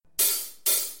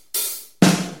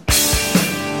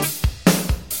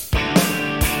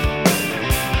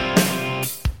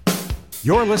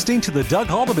You're listening to The Doug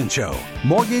Haldeman Show,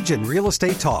 Mortgage and Real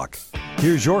Estate Talk.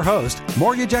 Here's your host,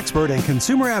 mortgage expert and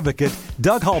consumer advocate,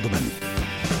 Doug Haldeman.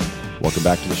 Welcome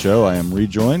back to the show. I am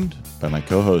rejoined by my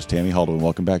co-host, Tammy Haldeman.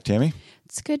 Welcome back, Tammy.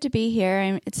 It's good to be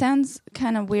here. It sounds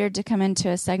kind of weird to come into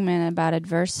a segment about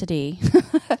adversity,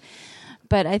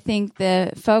 but I think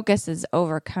the focus is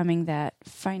overcoming that.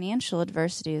 Financial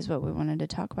adversity is what we wanted to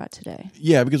talk about today.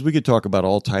 Yeah, because we could talk about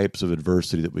all types of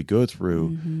adversity that we go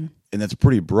through, and that's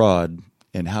pretty broad.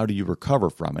 And how do you recover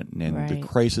from it, and the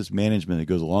crisis management that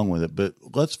goes along with it. But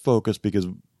let's focus, because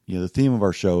the theme of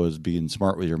our show is being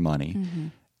smart with your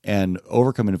money and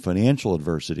overcoming financial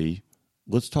adversity.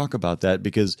 Let's talk about that,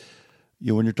 because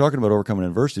when you're talking about overcoming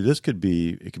adversity, it could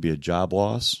be a job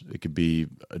loss, it could be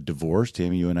a divorce.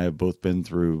 Tammy, you and I have both been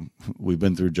through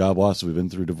job losses, we've been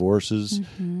through divorces. It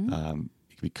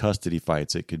could be custody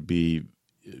fights, it could be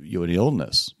an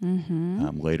illness.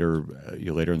 Later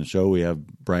in the show, we have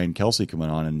Brian Kelsey coming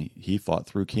on, and he fought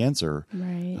through cancer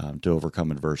to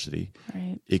overcome adversity.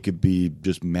 It could be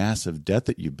just massive debt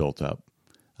that you built up.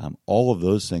 All of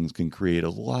those things can create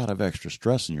a lot of extra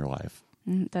stress in your life.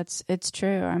 It's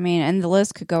true. I mean, and the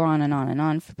list could go on and on and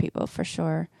on for people, for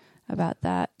sure, about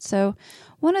that. So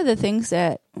one of the things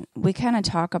that we kind of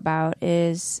talk about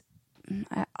is,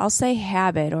 I'll say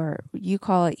habit, or you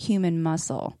call it human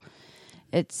muscle.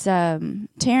 It's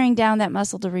tearing down that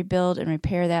muscle to rebuild and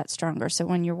repair that stronger. So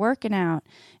when you're working out,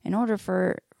 in order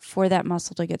for that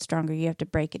muscle to get stronger, you have to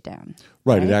break it down.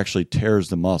 Right. It actually tears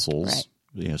the muscles,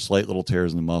 slight little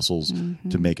tears in the muscles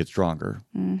to make it stronger.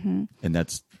 And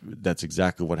that's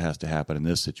exactly what has to happen in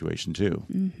this situation too.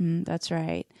 That's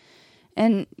right.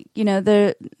 And,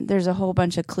 there's a whole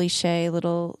bunch of cliche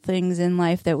little things in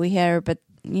life that we hear, but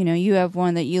you have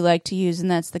one that you like to use,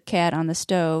 and that's the cat on the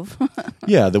stove.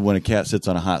 Yeah, that when a cat sits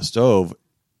on a hot stove,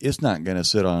 it's not going to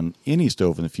sit on any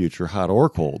stove in the future, hot or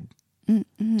cold.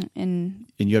 And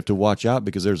you have to watch out,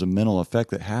 because there's a mental effect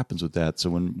that happens with that.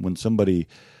 So when somebody,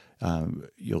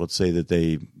 let's say that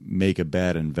they make a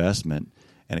bad investment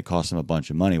and it costs them a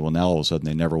bunch of money, well, now all of a sudden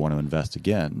they never want to invest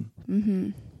again.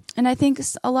 And I think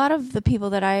a lot of the people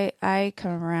that I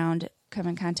come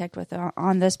in contact with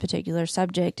on this particular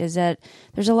subject is that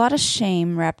there's a lot of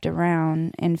shame wrapped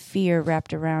around and fear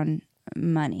wrapped around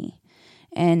money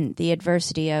and the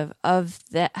adversity of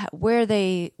that, where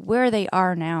they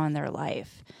are now in their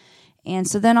life. And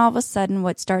so then all of a sudden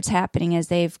what starts happening is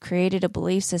they've created a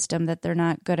belief system that they're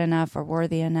not good enough or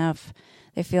worthy enough.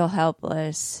 They feel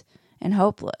helpless and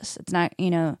hopeless. It's not,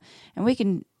 and we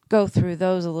can go through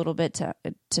those a little bit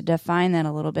to define that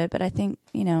a little bit, but I think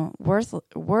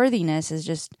worthiness is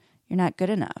just, you're not good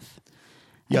enough.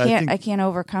 Yeah, I can't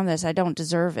overcome this. I don't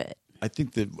deserve it. I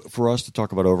think that for us to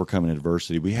talk about overcoming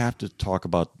adversity, we really have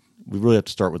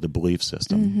to start with the belief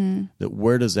system. That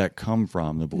where does that come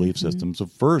from, the belief system? So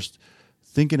first,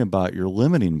 thinking about your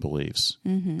limiting beliefs,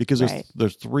 because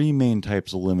there's three main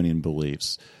types of limiting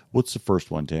beliefs. What's the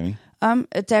first one, Tammy?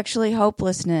 It's actually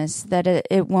hopelessness, that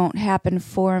it won't happen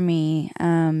for me.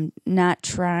 Not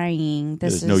trying.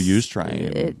 There's no use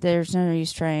trying. There's no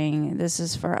use trying. This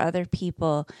is for other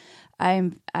people.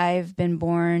 I've been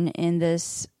born in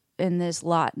this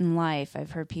lot in life.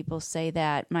 I've heard people say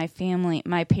that my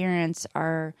parents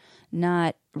are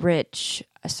not rich,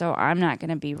 so I'm not going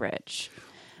to be rich.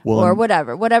 Well, or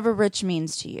whatever rich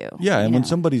means to you. Yeah, and when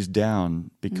somebody's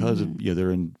down because of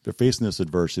they're facing this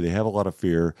adversity, they have a lot of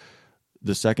fear.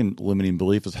 The second limiting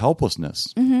belief is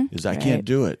helplessness. Is I can't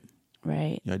do it.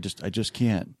 Right. I just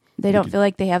can't. They don't feel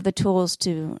like they have the tools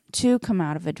to come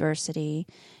out of adversity,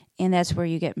 and that's where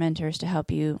you get mentors to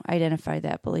help you identify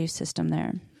that belief system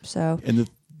there. So, and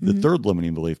the third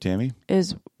limiting belief, Tammy,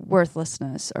 is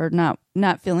worthlessness, or not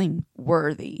feeling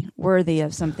worthy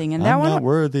of something. And I'm not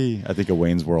worthy. I think of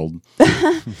Wayne's World.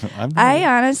 I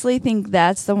honestly think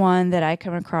that's the one that I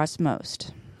come across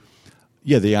most.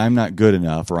 Yeah, the I'm not good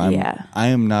enough, or I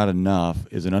am not enough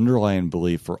is an underlying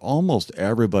belief for almost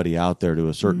everybody out there to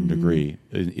a certain degree.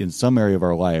 In some area of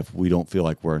our life, we don't feel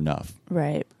like we're enough.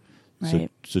 Right.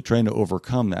 So trying to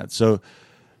overcome that. So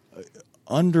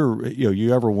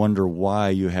you ever wonder why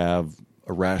you have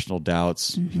irrational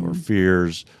doubts or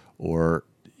fears or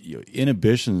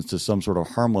inhibitions to some sort of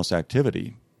harmless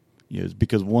activity? It's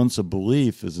because once a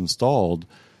belief is installed,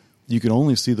 you can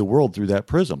only see the world through that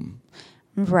prism.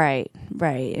 Right.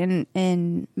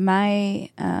 And my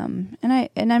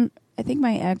I think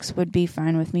my ex would be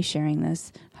fine with me sharing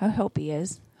this. I hope he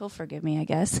is. He'll forgive me, I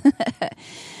guess.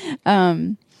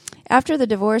 After the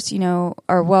divorce,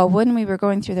 when we were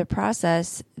going through the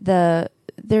process,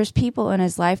 there's people in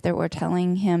his life that were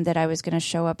telling him that I was going to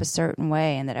show up a certain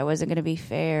way and that I wasn't going to be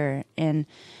fair. And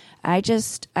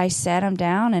I sat him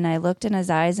down and I looked in his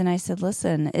eyes and I said,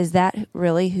 listen, is that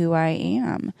really who I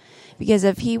am? Because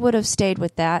if he would have stayed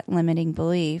with that limiting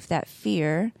belief, that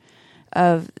fear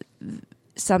of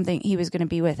something, he was going to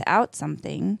be without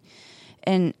something,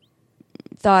 and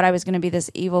thought I was going to be this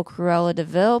evil Cruella de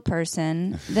Vil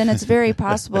person, then it's very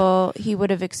possible he would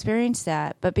have experienced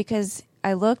that. But because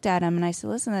I looked at him and I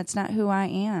said, listen, that's not who I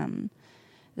am.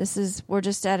 We're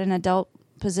just at an adult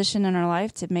position in our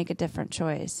life to make a different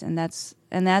choice. And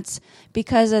that's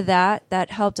because of that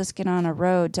helped us get on a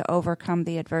road to overcome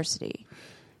the adversity.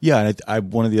 Yeah.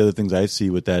 And one of the other things I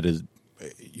see with that is,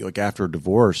 like, after a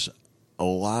divorce, a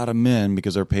lot of men,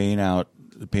 because they're paying out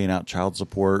child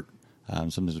support,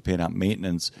 sometimes they're paying out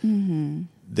maintenance,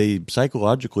 they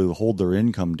psychologically hold their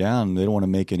income down. They don't want to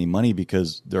make any money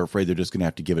because they're afraid they're just going to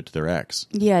have to give it to their ex.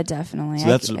 Yeah, definitely.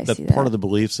 So that's part of the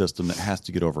belief system that has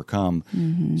to get overcome.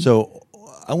 So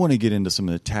I want to get into some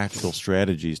of the tactical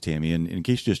strategies, Tammy. And in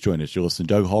case you just joined us, you're listening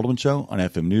to Doug Haldeman Show on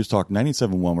FM News Talk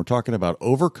 97.1. We're talking about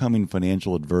overcoming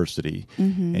financial adversity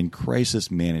and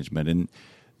crisis management and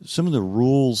some of the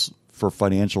rules for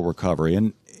financial recovery.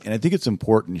 And I think it's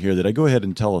important here that I go ahead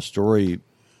and tell a story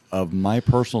of my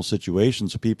personal situation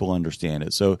so people understand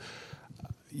it. So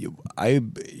I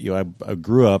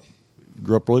grew up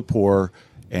really poor,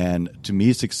 and to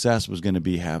me, success was going to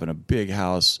be having a big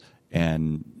house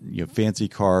and fancy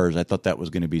cars. I thought that was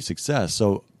going to be success.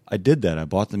 So I did that. I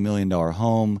bought the $1 million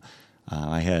home.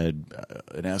 I had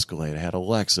an Escalade. I had a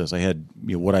Lexus. I had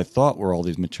what I thought were all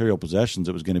these material possessions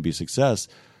that was going to be success.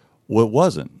 Well, it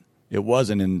wasn't. It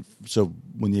wasn't. And so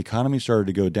when the economy started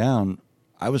to go down,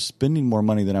 I was spending more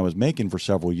money than I was making for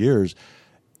several years.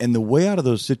 And the way out of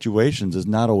those situations is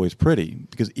not always pretty,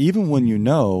 because even when you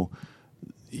know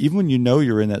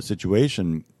you're in that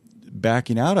situation,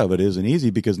 backing out of it isn't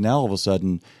easy, because now all of a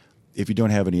sudden, if you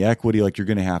don't have any equity, like, you're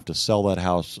going to have to sell that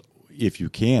house if you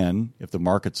can. If the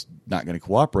market's not going to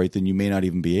cooperate, then you may not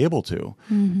even be able to.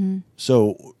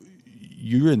 So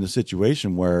you're in the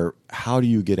situation where, how do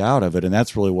you get out of it? And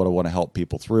that's really what I want to help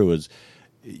people through is,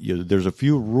 there's a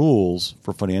few rules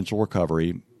for financial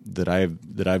recovery that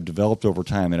I've developed over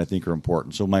time that I think are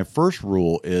important. So my first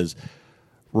rule is,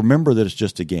 remember that it's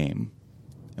just a game.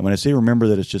 And when I say remember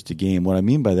that it's just a game, what I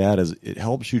mean by that is it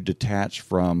helps you detach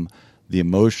from the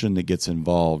emotion that gets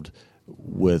involved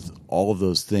with all of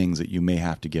those things that you may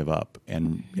have to give up.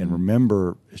 And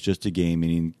remember, it's just a game,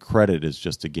 meaning credit is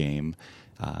just a game.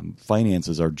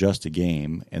 Finances are just a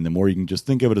game. And the more you can just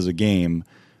think of it as a game,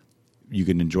 you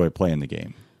can enjoy playing the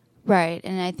game. Right.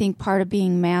 And I think part of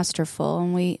being masterful,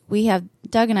 and we have,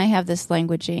 Doug and I have this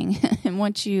languaging, and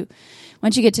once you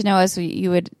get to know us,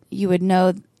 you would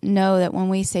know that when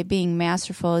we say being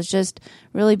masterful is just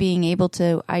really being able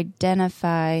to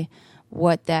identify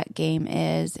what that game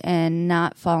is and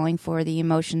not falling for the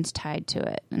emotions tied to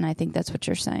it. And I think that's what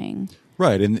you're saying.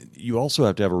 Right. And you also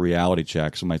have to have a reality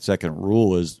check. So my second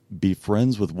rule is be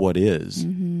friends with what is.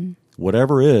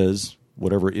 Whatever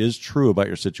is true about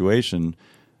your situation,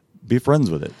 be friends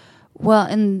with it. Well,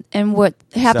 and what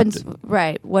happens,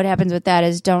 right, what happens with that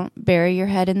is, don't bury your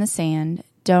head in the sand.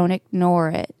 Don't ignore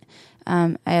it.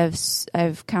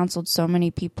 I've counseled so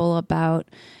many people about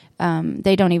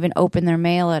they don't even open their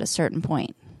mail at a certain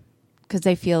point because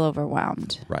they feel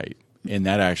overwhelmed. Right. And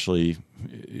that actually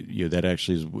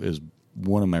is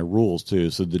one of my rules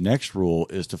too. So the next rule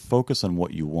is to focus on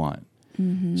what you want.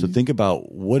 So think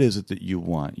about, what is it that you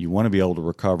want? You want to be able to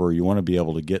recover. You want to be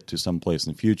able to get to some place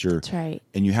in the future. That's right.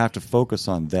 And you have to focus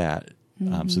on that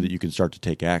so that you can start to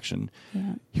take action.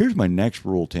 Yeah. Here's my next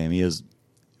rule, Tammy, is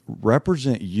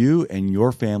represent you and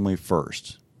your family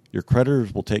first. Your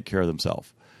creditors will take care of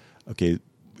themselves. Okay,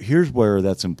 here's where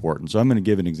that's important. So I'm going to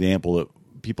give an example that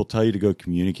people tell you to go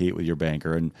communicate with your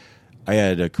banker. And I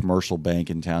had a commercial bank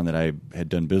in town that I had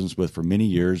done business with for many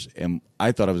years, and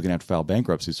I thought I was going to have to file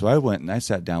bankruptcy. So I went and I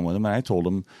sat down with him, and I told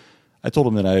him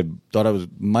that I thought I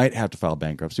might have to file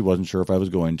bankruptcy. Wasn't sure if I was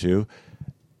going to.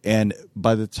 And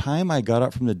by the time I got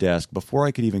up from the desk, before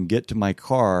I could even get to my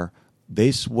car,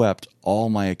 they swept all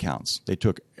my accounts. They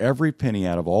took every penny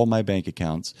out of all my bank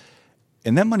accounts,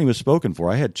 and that money was spoken for.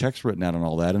 I had checks written out and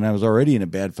all that, and I was already in a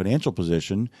bad financial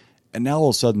position. And now all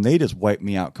of a sudden they just wiped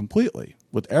me out completely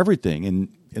with everything.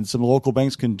 And some local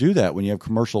banks can do that when you have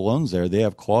commercial loans there. They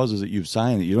have clauses that you've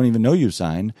signed that you don't even know you've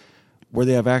signed where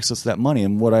they have access to that money.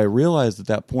 And what I realized at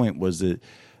that point was that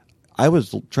I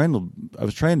was trying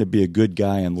to be a good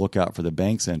guy and look out for the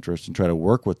bank's interest and try to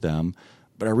work with them.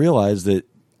 But I realized that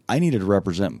I needed to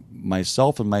represent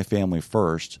myself and my family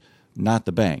first, not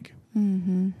the bank.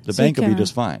 The bank will be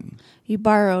just fine. You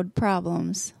borrowed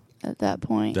problems at that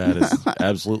point. That is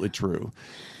absolutely true.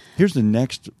 Here's the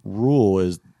next rule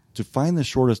is to find the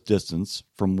shortest distance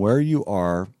from where you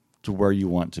are to where you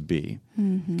want to be.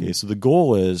 Okay, so the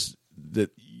goal is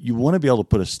that you want to be able to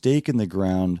put a stake in the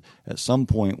ground at some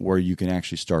point where you can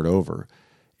actually start over.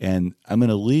 And I'm going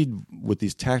to lead with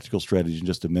these tactical strategies in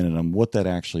just a minute on what that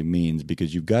actually means,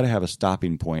 because you've got to have a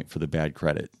stopping point for the bad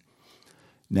credit.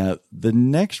 Now, the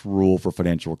next rule for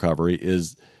financial recovery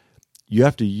is you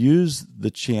have to use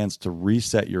the chance to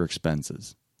reset your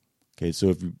expenses. Okay, so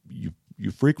if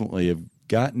you frequently have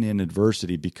gotten in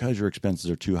adversity because your expenses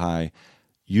are too high,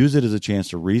 use it as a chance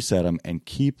to reset them and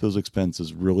keep those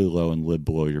expenses really low and live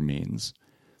below your means.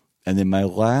 And then my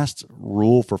last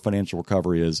rule for financial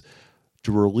recovery is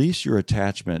to release your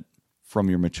attachment from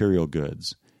your material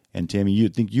goods. And Tammy, you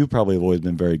think you probably have always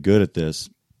been very good at this.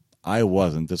 I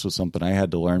wasn't. This was something I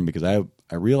had to learn because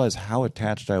I realized how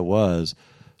attached I was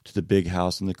to the big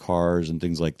house and the cars and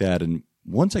things like that. And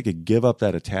once I could give up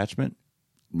that attachment,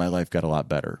 my life got a lot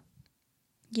better.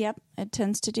 Yep, it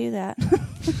tends to do that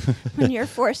when you're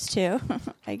forced to,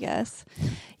 I guess.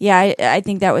 Yeah, I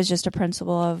think that was just a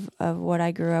principle of what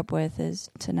I grew up with, is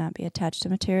to not be attached to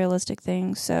materialistic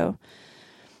things. So,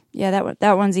 yeah,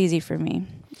 that one's easy for me.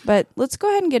 But let's go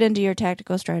ahead and get into your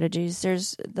tactical strategies.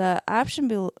 There's the option,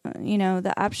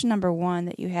 the option number one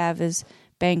that you have is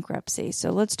bankruptcy.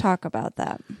 So let's talk about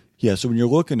that. Yeah, so when you're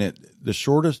looking at the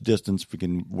shortest distance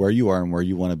between where you are and where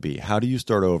you want to be, how do you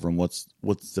start over and what's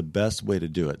the best way to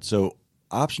do it? So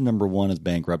option number one is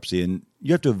bankruptcy, and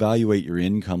you have to evaluate your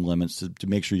income limits to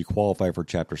make sure you qualify for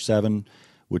Chapter 7,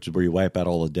 which is where you wipe out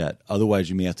all the debt.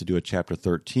 Otherwise, you may have to do a Chapter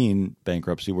 13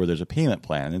 bankruptcy where there's a payment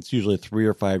plan. It's usually a 3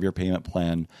 or 5 year payment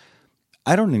plan.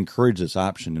 I don't encourage this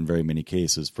option in very many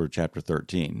cases for Chapter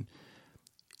 13.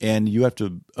 And you have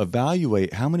to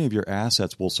evaluate how many of your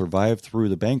assets will survive through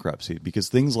the bankruptcy, because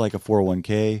things like a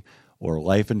 401k or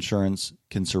life insurance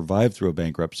can survive through a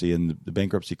bankruptcy, and the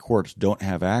bankruptcy courts don't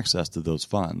have access to those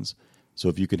funds. So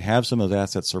if you can have some of those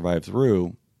assets survive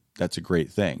through, that's a great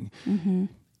thing. Mm-hmm.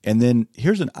 And then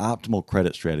here's an optimal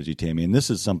credit strategy, Tammy, and this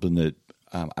is something that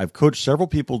I've coached several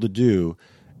people to do,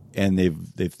 and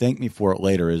they've thanked me for it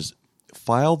later, is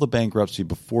file the bankruptcy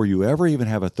before you ever even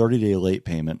have a 30-day late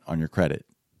payment on your credit.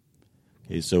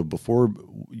 Okay, so before,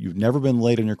 you've never been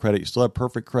late on your credit, you still have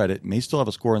perfect credit, may still have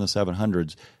a score in the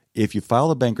 700s. If you file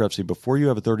the bankruptcy before you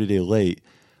have a 30-day late,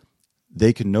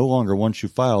 they can no longer, once you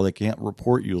file, they can't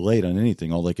report you late on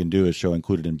anything. All they can do is show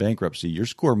included in bankruptcy. Your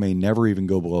score may never even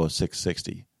go below a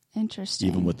 660. Interesting.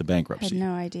 Even with the bankruptcy. I had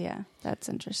no idea. That's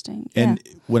interesting. And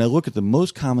when I look at the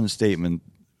most common statement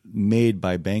made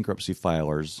by bankruptcy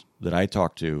filers that I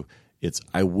talk to, it's,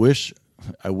 I wish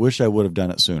I would have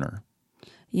done it sooner.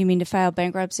 You mean to file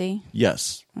bankruptcy?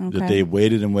 Yes. Okay. That they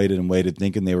waited and waited and waited,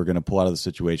 thinking they were going to pull out of the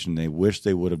situation. They wish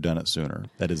they would have done it sooner.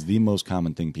 That is the most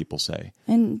common thing people say.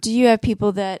 And do you have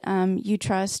people that you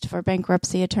trust for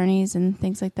bankruptcy attorneys and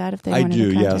things like that? If they wanted to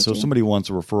contact yeah. So you? if somebody wants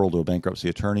a referral to a bankruptcy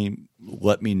attorney,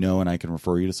 let me know and I can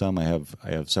refer you to some. I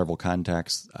have several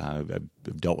contacts. I've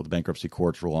dealt with the bankruptcy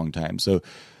courts for a long time. So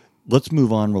let's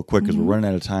move on real quick because we're running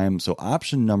out of time. So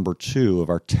option number 2 of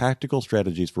our tactical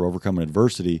strategies for overcoming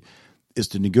adversity is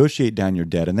to negotiate down your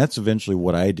debt. And that's eventually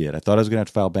what I did. I thought I was going to have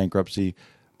to file bankruptcy.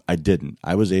 I didn't.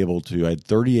 I was able to. I had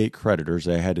 38 creditors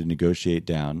that I had to negotiate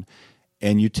down.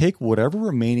 And you take whatever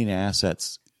remaining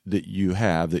assets that you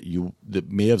have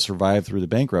that may have survived through the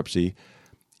bankruptcy,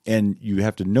 and you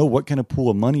have to know what kind of pool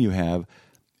of money you have,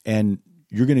 and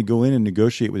you're going to go in and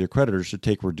negotiate with your creditors to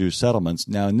take reduced settlements.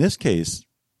 Now, in this case,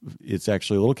 it's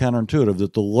actually a little counterintuitive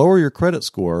that the lower your credit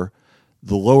score,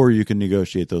 the lower you can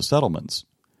negotiate those settlements.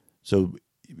 So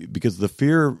because the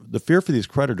fear for these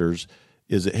creditors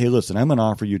is that, hey, listen, I'm going to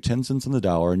offer you 10 cents on the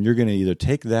dollar, and you're going to either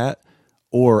take that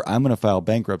or I'm going to file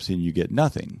bankruptcy and you get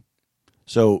nothing.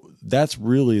 So that's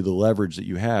really the leverage that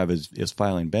you have is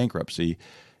filing bankruptcy.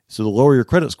 So the lower your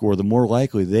credit score, the more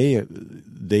likely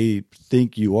they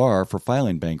think you are for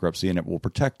filing bankruptcy, and it will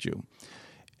protect you.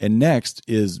 And next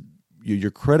is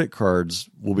your credit cards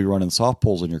will be running soft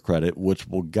pulls on your credit, which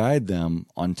will guide them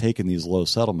on taking these low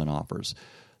settlement offers.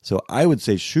 So I would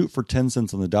say shoot for 10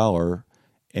 cents on the dollar,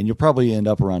 and you'll probably end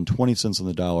up around 20 cents on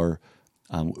the dollar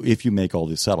if you make all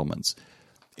these settlements.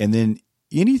 And then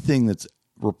anything that's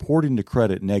reporting to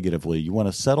credit negatively, you want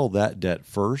to settle that debt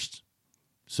first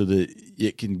so that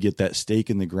it can get that stake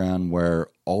in the ground where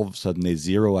all of a sudden they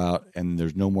zero out and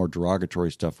there's no more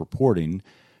derogatory stuff reporting.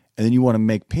 And then you want to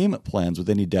make payment plans with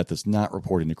any debt that's not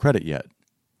reporting to credit yet.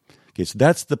 Okay, so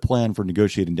that's the plan for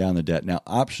negotiating down the debt. Now,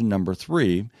 option number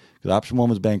 3, because option 1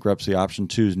 was bankruptcy, option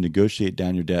 2 is negotiate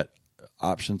down your debt.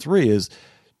 Option 3 is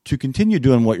to continue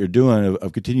doing what you're doing,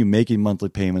 of continue making monthly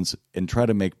payments and try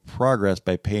to make progress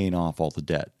by paying off all the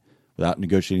debt. without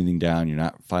negotiating anything down. You're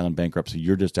not filing bankruptcy.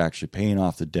 You're just actually paying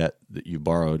off the debt that you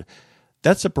borrowed.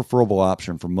 That's a preferable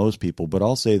option for most people, but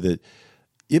I'll say that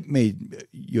it may,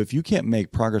 if you can't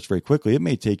make progress very quickly, it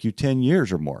may take you 10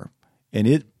 years or more. And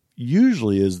it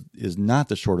usually is not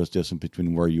the shortest distance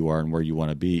between where you are and where you want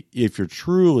to be if you're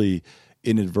truly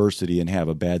in adversity and have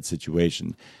a bad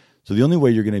situation. So the only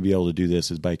way you're going to be able to do this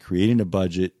is by creating a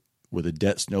budget with a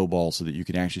debt snowball so that you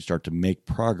can actually start to make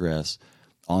progress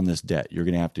on this debt. You're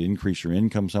going to have to increase your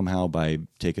income somehow by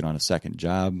taking on a second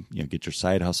job, get your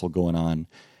side hustle going on.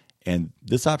 And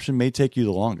this option may take you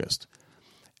the longest.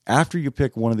 After you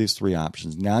pick one of these three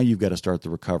options, now you've got to start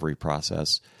the recovery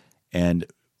process. And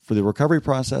for the recovery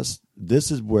process,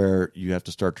 this is where you have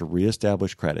to start to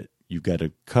reestablish credit. You've got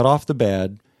to cut off the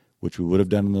bad, which we would have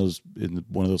done in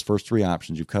one of those first three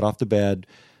options. You cut off the bad,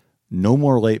 no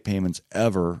more late payments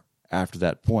ever after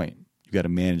that point. You've got to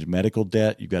manage medical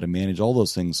debt. You've got to manage all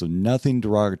those things so nothing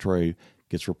derogatory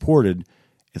gets reported,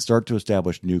 and start to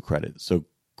establish new credit. So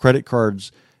credit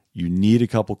cards, you need a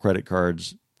couple credit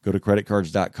cards. Go to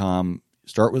creditcards.com.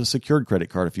 Start with a secured credit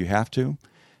card if you have to.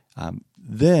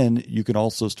 Then you can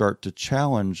also start to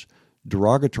challenge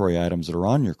derogatory items that are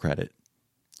on your credit.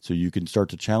 So you can start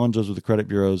to challenge those with the credit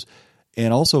bureaus.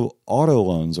 And also auto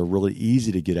loans are really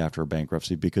easy to get after a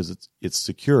bankruptcy because it's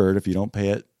secured. If you don't pay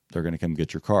it, they're going to come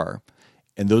get your car.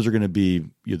 And those are going to be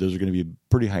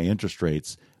pretty high interest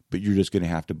rates, but you're just going to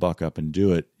have to buck up and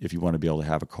do it if you want to be able to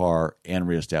have a car and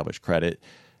reestablish credit.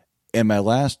 And my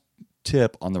last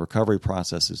tip on the recovery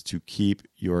process is to keep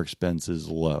your expenses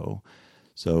low.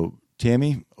 So,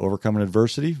 Tammy, overcoming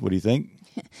adversity, what do you think?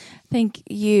 I think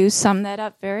you summed that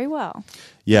up very well.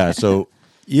 Yeah, so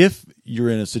if you're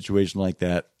in a situation like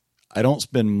that, I don't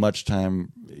spend much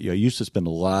time. I used to spend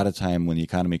a lot of time when the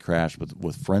economy crashed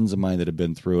with friends of mine that have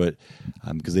been through it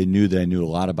because they knew that I knew a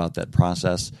lot about that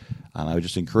process. I would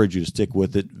just encourage you to stick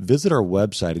with it. Visit our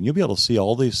website, and you'll be able to see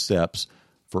all these steps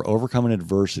for overcoming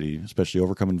adversity, especially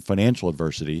overcoming financial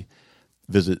adversity.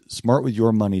 Visit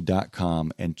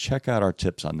smartwithyourmoney.com and check out our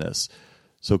tips on this.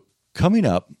 So coming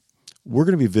up, we're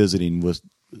going to be visiting with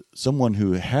someone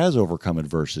who has overcome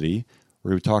adversity.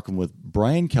 We're going to be talking with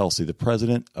Brian Kelsey, the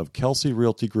president of Kelsey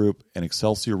Realty Group and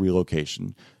Excelsior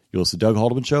Relocation. You'll listen to Doug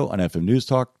Haldeman Show on FM News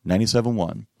Talk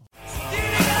 97.1.